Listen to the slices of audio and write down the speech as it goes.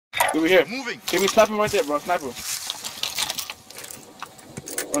Over here. Moving. Give me sniper right there, bro. Sniper.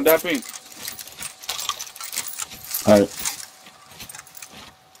 On that ping. Alright.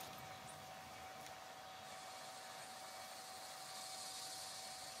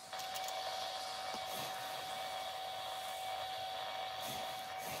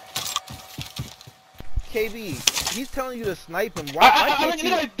 KB, he's telling you to snipe him.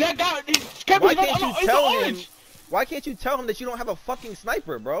 Why can't you tell him that you don't have a fucking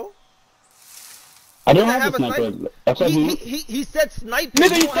sniper, bro? I don't have a sniper. He said snipe him.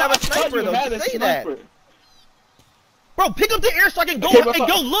 You don't have a sniper though. Just say that. Bro, pick up the air so I can go and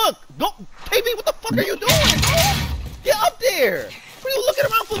go look. Go, KB, what the fuck are you doing, bro? Get up there. What are you looking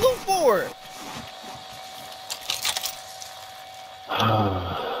around for loot for?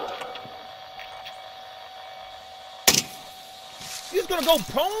 You just gonna go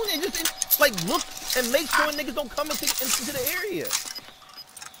prone and just like look and make sure niggas don't come into the area.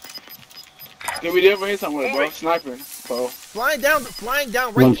 Can we over here somewhere, bro? Sniping, bro. Flying down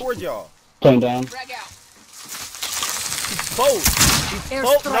right towards y'all. Flying down. He's close. He's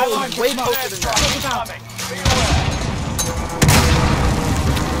close. No, he's way closer than that.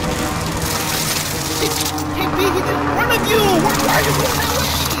 KB, he's in front of you. Why are you going that way?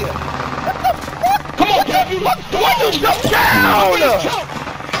 What the fuck? Come on, KB. Why you jump down?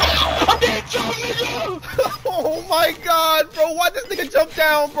 I didn't jump, nigga. Oh my god, bro. Why'd this nigga jump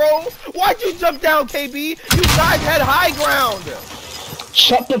down, bro? Why'd you jump down, KB? You guys had high ground.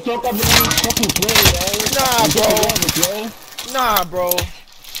 Shut the fuck up and fucking play, yo. Nah, bro.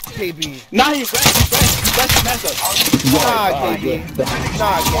 KB. Nah, he's back.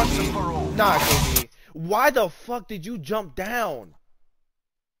 Nah, KB. Why the fuck did you jump down?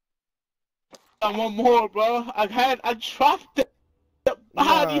 One more, bro. I dropped it.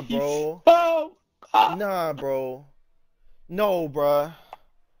 Nah, bro. Nah, bro. No, bruh.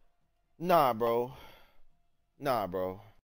 Nah, bro.